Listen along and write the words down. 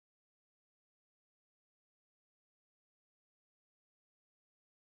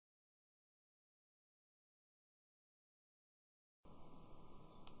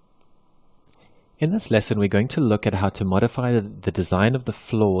In this lesson, we're going to look at how to modify the design of the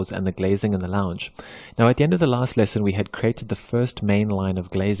floors and the glazing in the lounge. Now, at the end of the last lesson, we had created the first main line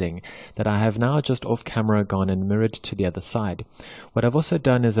of glazing that I have now just off camera gone and mirrored to the other side. What I've also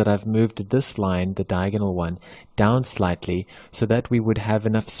done is that I've moved this line, the diagonal one, down slightly so that we would have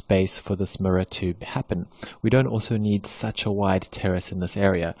enough space for this mirror to happen. We don't also need such a wide terrace in this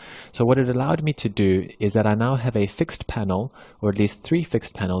area. So what it allowed me to do is that I now have a fixed panel, or at least 3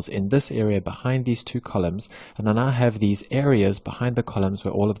 fixed panels in this area behind these 2 columns, and I now have these areas behind the columns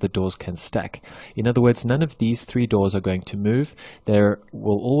where all of the doors can stack. In other words, none of these 3 doors are going to move. There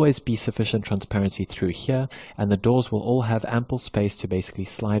will always be sufficient transparency through here, and the doors will all have ample space to basically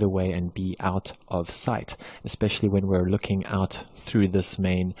slide away and be out of sight, especially when we're looking out through this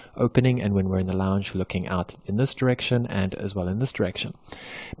main opening and when we're in the lounge looking out in this direction and as well in this direction.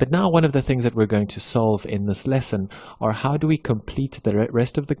 But now one of the things that we're going to solve in this lesson are how do we complete the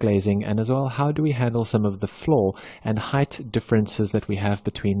rest of the glazing, and as well how do we handle some of the floor and height differences that we have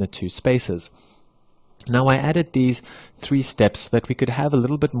between the 2 spaces. Now, I added these 3 steps so that we could have a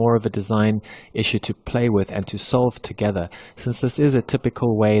little bit more of a design issue to play with and to solve together, since this is a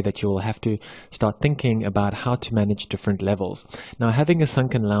typical way that you will have to start thinking about how to manage different levels. Now, having a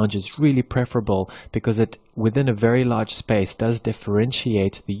sunken lounge is really preferable because it, within a very large space, does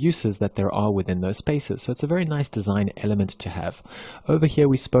differentiate the uses that there are within those spaces. So it's a very nice design element to have. Over here,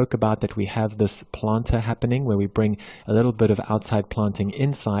 we spoke about that we have this planter happening where we bring a little bit of outside planting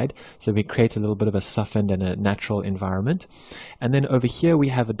inside, so we create a little bit of a soft and a natural environment. And then over here we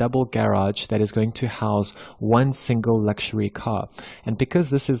have a double garage that is going to house 1 single luxury car. And because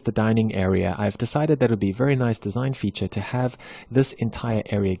this is the dining area, I've decided that it would be a very nice design feature to have this entire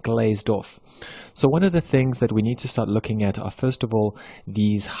area glazed off. So one of the things that we need to start looking at are, first of all,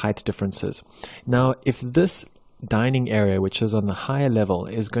 these height differences. Now, if this dining area, which is on the higher level,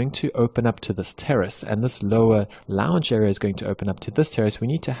 is going to open up to this terrace, and this lower lounge area is going to open up to this terrace, we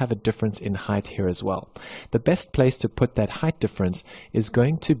need to have a difference in height here as well. The best place to put that height difference is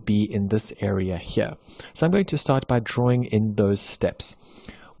going to be in this area here. So I'm going to start by drawing in those steps.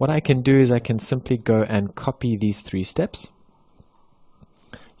 What I can do is I can simply go and copy these 3 steps,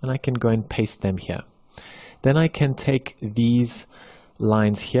 and I can go and paste them here. Then I can take these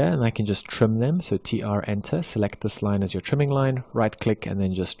lines here and I can just trim them. So TR enter, select this line as your trimming line, right click, and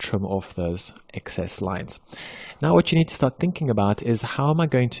then just trim off those excess lines. Now what you need to start thinking about is how am I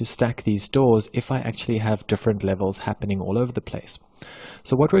going to stack these doors if I actually have different levels happening all over the place.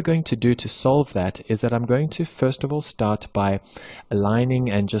 So what we're going to do to solve that is that I'm going to first of all start by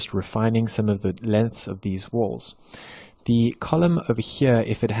aligning and just refining some of the lengths of these walls. The column over here,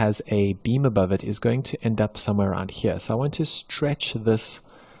 if it has a beam above it, is going to end up somewhere around here. So I want to stretch this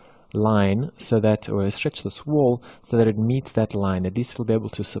line so that, or stretch this wall so that it meets that line. At least it'll be able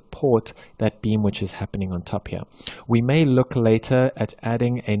to support that beam which is happening on top here. We may look later at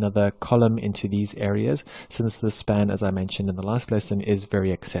adding another column into these areas, since the span, as I mentioned in the last lesson, is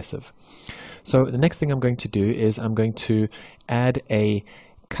very excessive. So the next thing I'm going to do is I'm going to add a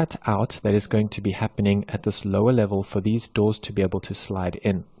cut out that is going to be happening at this lower level for these doors to be able to slide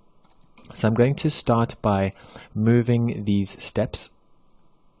in. So I'm going to start by moving these steps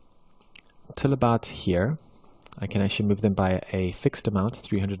till about here. I can actually move them by a fixed amount,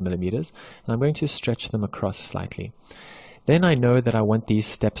 300 millimeters, and I'm going to stretch them across slightly. Then I know that I want these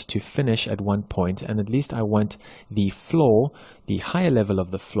steps to finish at one point, and at least I want the floor, the higher level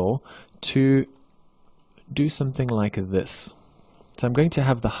of the floor, to do something like this. So I'm going to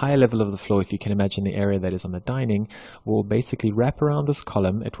have the higher level of the floor, if you can imagine the area that is on the dining, will basically wrap around this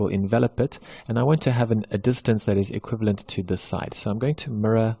column, it will envelop it, and I want to have a distance that is equivalent to this side. So I'm going to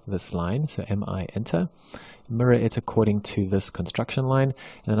mirror this line, so MI enter, mirror it according to this construction line,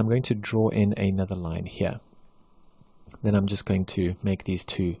 and then I'm going to draw in another line here. Then I'm just going to make these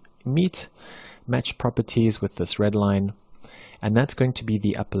 2 meet, match properties with this red line, and that's going to be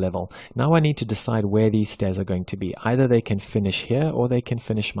the upper level. Now I need to decide where these stairs are going to be. Either they can finish here or they can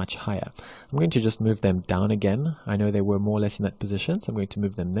finish much higher. I'm going to just move them down again. I know they were more or less in that position, so I'm going to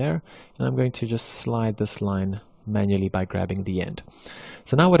move them there, and I'm going to just slide this line manually by grabbing the end.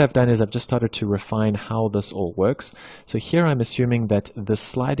 So now what I've done is I've just started to refine how this all works. So here I'm assuming that the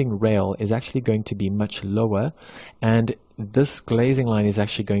sliding rail is actually going to be much lower, and this glazing line is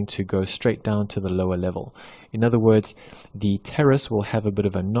actually going to go straight down to the lower level. In other words, the terrace will have a bit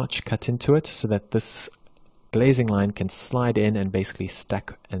of a notch cut into it so that this glazing line can slide in and basically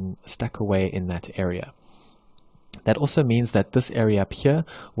stack away in that area. That also means that this area up here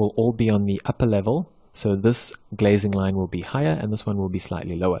will all be on the upper level, So this glazing line will be higher and this one will be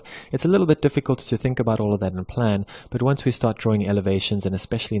slightly lower. It's a little bit difficult to think about all of that in plan, but once we start drawing elevations, and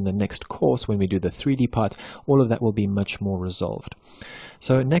especially in the next course when we do the 3D part, all of that will be much more resolved.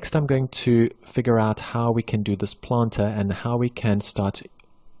 So next I'm going to figure out how we can do this planter and how we can start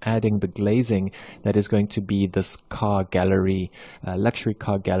adding the glazing that is going to be this car gallery, luxury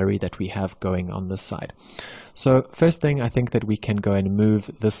car gallery that we have going on this side. So first thing, I think that we can go and move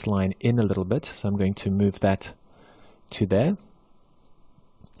this line in a little bit. So I'm going to move that to there.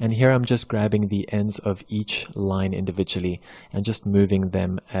 And here I'm just grabbing the ends of each line individually and just moving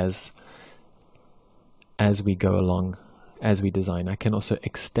them as we go along, as we design. I can also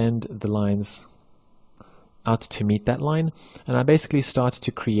extend the lines out to meet that line, and I basically start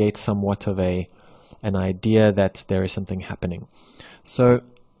to create somewhat of an idea that there is something happening. So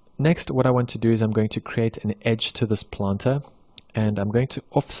next, what I want to do is I'm going to create an edge to this planter, and I'm going to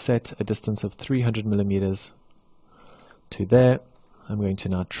offset a distance of 300 millimeters to there. I'm going to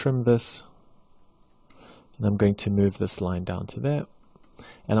now trim this, and I'm going to move this line down to there.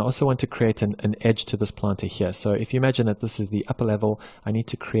 And I also want to create an edge to this planter here. So if you imagine that this is the upper level, I need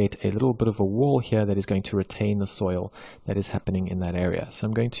to create a little bit of a wall here that is going to retain the soil that is happening in that area. So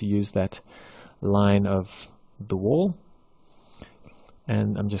I'm going to use that line of the wall,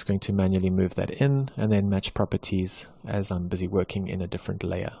 and I'm just going to manually move that in and then match properties as I'm busy working in a different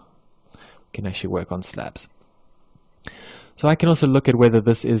layer. We can actually work on slabs. So I can also look at whether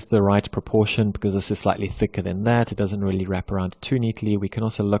this is the right proportion, because this is slightly thicker than that. It doesn't really wrap around too neatly. We can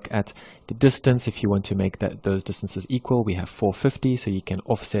also look at the distance. If you want to make those distances equal, we have 450, so you can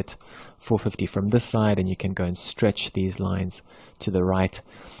offset 450 from this side, and you can go and stretch these lines to the right.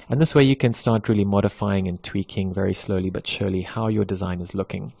 And this way you can start really modifying and tweaking very slowly but surely how your design is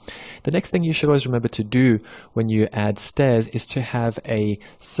looking. The next thing you should always remember to do when you add stairs is to have a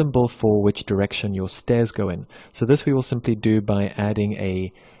symbol for which direction your stairs go in. So this we will simply do by adding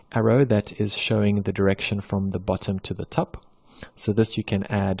a arrow that is showing the direction from the bottom to the top. So this you can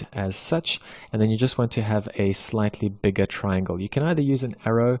add as such, and then you just want to have a slightly bigger triangle. You can either use an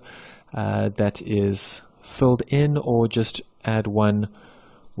arrow that is filled in, or just add one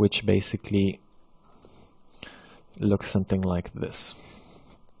which basically looks something like this.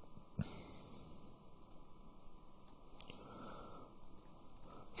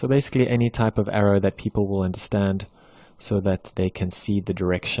 So basically any type of arrow that people will understand, so that they can see the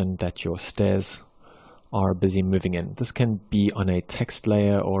direction that your stairs are busy moving in. This can be on a text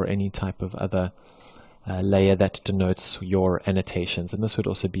layer or any type of other layer that denotes your annotations, and this would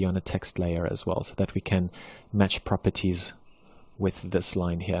also be on a text layer as well, so that we can match properties with this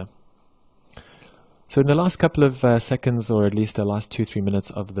line here. So in the last couple of seconds, or at least the last 2-3 minutes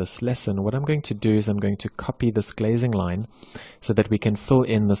of this lesson, what I'm going to do is I'm going to copy this glazing line so that we can fill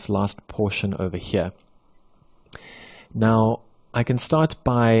in this last portion over here. Now I can start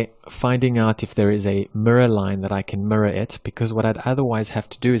by finding out if there is a mirror line that I can mirror it, because what I'd otherwise have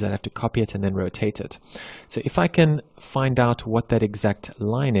to do is I'd have to copy it and then rotate it. So if I can find out what that exact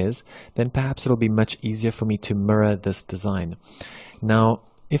line is, then perhaps it'll be much easier for me to mirror this design. Now,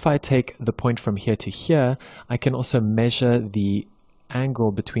 if I take the point from here to here, I can also measure the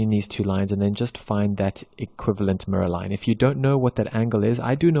angle between these two lines and then just find that equivalent mirror line. If you don't know what that angle is,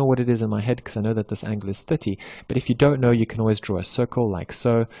 I do know what it is in my head because I know that this angle is 30, but if you don't know, you can always draw a circle like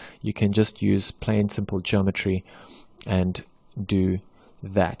so. You can just use plain simple geometry and do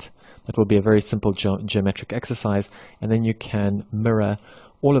that. That will be a very simple geometric exercise, and then you can mirror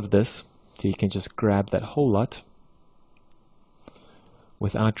all of this. So you can just grab that whole lot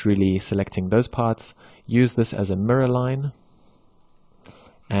without really selecting those parts, use this as a mirror line,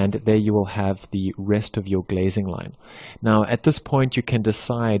 and there you will have the rest of your glazing line. Now at this point you can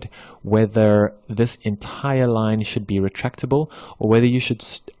decide whether this entire line should be retractable or whether you should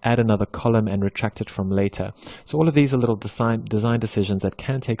add another column and retract it from later. So all of these are little design decisions that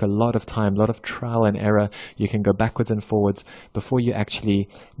can take a lot of time, a lot of trial and error. You can go backwards and forwards before you actually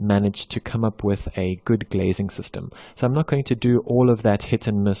manage to come up with a good glazing system. So I'm not going to do all of that hit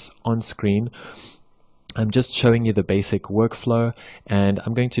and miss on screen. I'm just showing you the basic workflow, and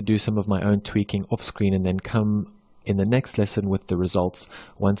I'm going to do some of my own tweaking off screen and then come in the next lesson with the results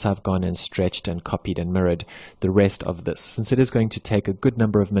once I've gone and stretched and copied and mirrored the rest of this, since it is going to take a good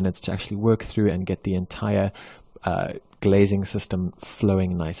number of minutes to actually work through and get the entire glazing system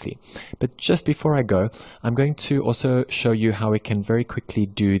flowing nicely. But just before I go, I'm going to also show you how we can very quickly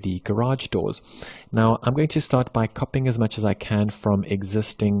do the garage doors. Now I'm going to start by copying as much as I can from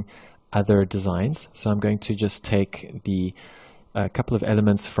existing other designs. So I'm going to just take the couple of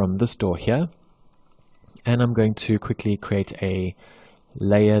elements from this door here, and I'm going to quickly create a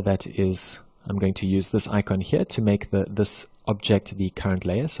layer that is I'm going to use this icon here to make this object the current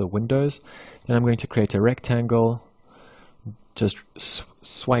layer, so Windows. Then I'm going to create a rectangle, just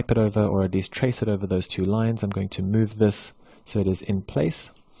swipe it over, or at least trace it over those two lines. I'm going to move this so it is in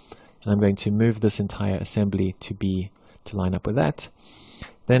place, and I'm going to move this entire assembly to line up with that.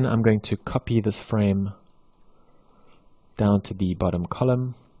 Then I'm going to copy this frame down to the bottom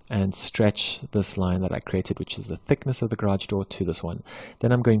column and stretch this line that I created, which is the thickness of the garage door, to this one.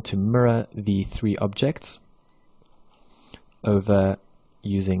 Then I'm going to mirror the three objects over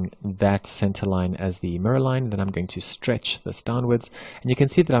using that center line as the mirror line. Then I'm going to stretch this downwards, and you can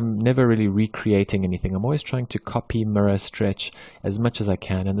see that I'm never really recreating anything. I'm always trying to copy, mirror, stretch as much as I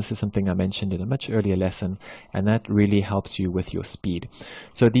can, and this is something I mentioned in a much earlier lesson, and that really helps you with your speed.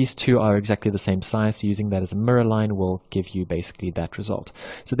 So these two are exactly the same size, so using that as a mirror line will give you basically that result.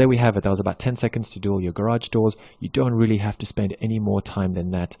 So there we have it. That was about 10 seconds to do all your garage doors. You don't really have to spend any more time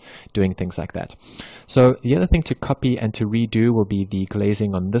than that doing things like that. So the other thing to copy and to redo will be the glazing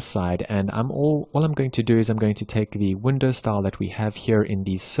on this side, and all I'm going to do is I'm going to take the window style that we have here in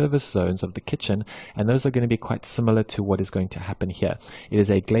these service zones of the kitchen, and those are going to be quite similar to what is going to happen here. It is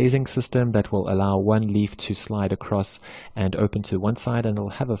a glazing system that will allow one leaf to slide across and open to one side, and it'll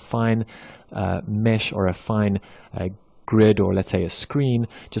have a fine mesh or a fine grid, or let's say a screen,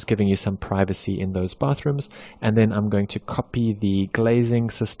 just giving you some privacy in those bathrooms. And then I'm going to copy the glazing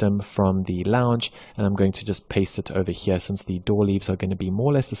system from the lounge, and I'm going to just paste it over here, since the door leaves are going to be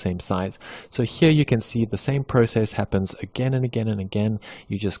more or less the same size. So here you can see the same process happens again and again and again.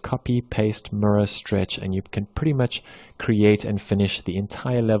 You just copy, paste, mirror, stretch, and you can pretty much create and finish the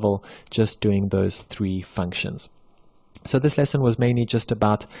entire level just doing those three functions. So this lesson was mainly just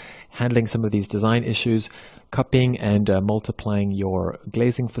about handling some of these design issues, copying and multiplying your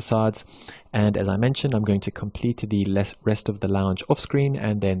glazing facades. And as I mentioned, I'm going to complete the rest of the lounge off screen,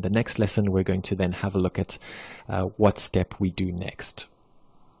 and then the next lesson we're going to then have a look at what step we do next.